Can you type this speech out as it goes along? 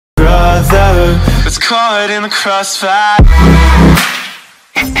caught in the crossfire.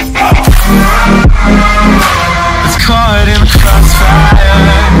 It's caught in the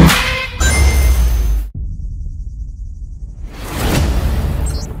crossfire.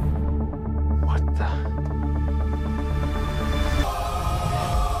 What the?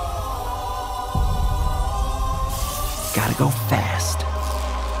 Gotta go fast.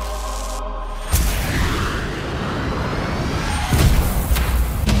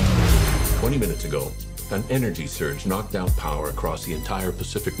 Minutes ago, an energy surge knocked out power across the entire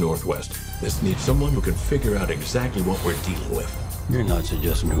Pacific Northwest. This needs someone who can figure out exactly what we're dealing with. You're not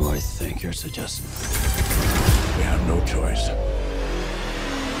suggesting who I think you're suggesting. We have no choice.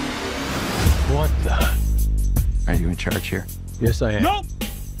 What the? Are you in charge here? Yes, I am. Nope!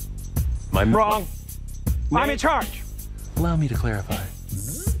 I'm Wrong. I'm in charge. Allow me to clarify.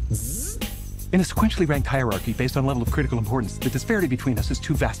 In a sequentially ranked hierarchy based on level of critical importance, the disparity between us is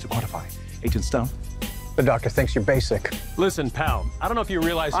too vast to quantify. Agent Stone? The doctor thinks you're basic. Listen, pal, I don't know if you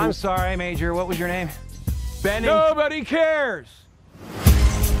realize I'm sorry, Major. What was your name? Benning. Nobody cares.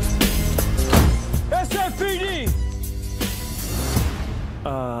 SFPD!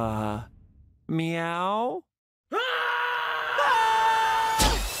 Meow?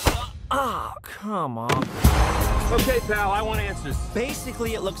 Ah, come on. Okay, pal, I want answers.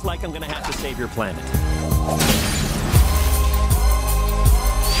 Basically, it looks like I'm gonna have to save your planet.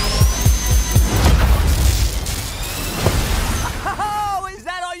 Oh, is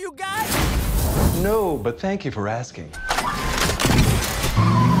that all you got? No, but thank you for asking.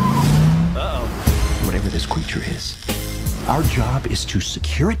 Uh-oh. Whatever this creature is, our job is to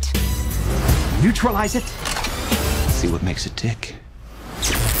secure it, neutralize it, see what makes it tick.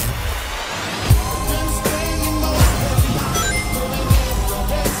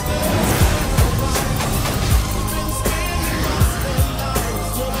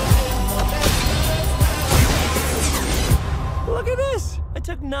 Look at this! I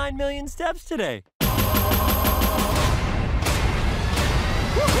took 9 million steps today.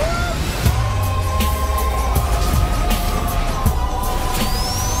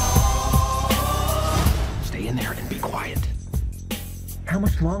 Stay in there and be quiet. How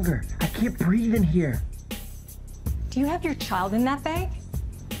much longer? I can't breathe in here. Do you have your child in that bag?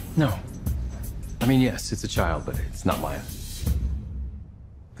 No. I mean, yes, it's a child, but it's not mine.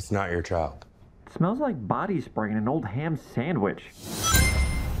 It's not your child. It smells like body spray in an old ham sandwich.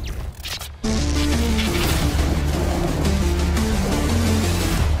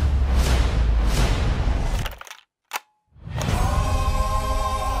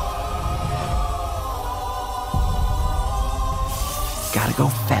 Gotta go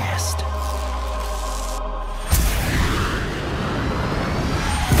fast.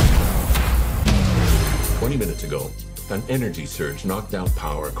 Minutes ago, an energy surge knocked out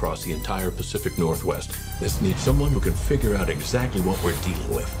power across the entire Pacific Northwest. This needs someone who can figure out exactly what we're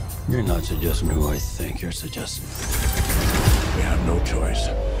dealing with. You're not suggesting who I think you're suggesting. We have no choice.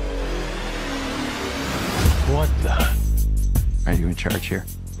 What the? Are you in charge here?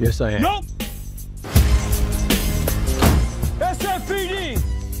 Yes, I am. Nope! SFPD!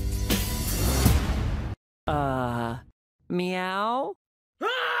 Meow?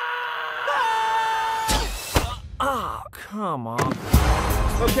 Ah, come on.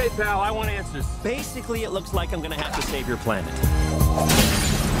 Okay, pal, I want answers. Basically, it looks like I'm gonna have to save your planet.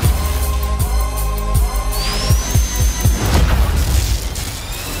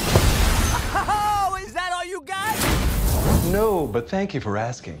 Oh, is that all you got? No, but thank you for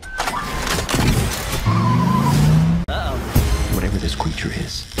asking. Uh-oh. Whatever this creature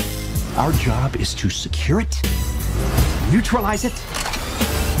is, our job is to secure it, neutralize it,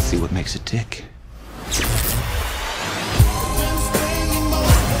 see what makes it tick.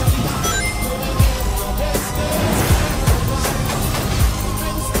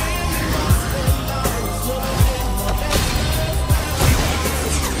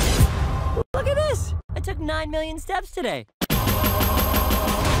 Look at this! I took 9 million steps today.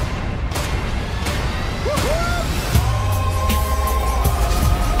 Woohoo!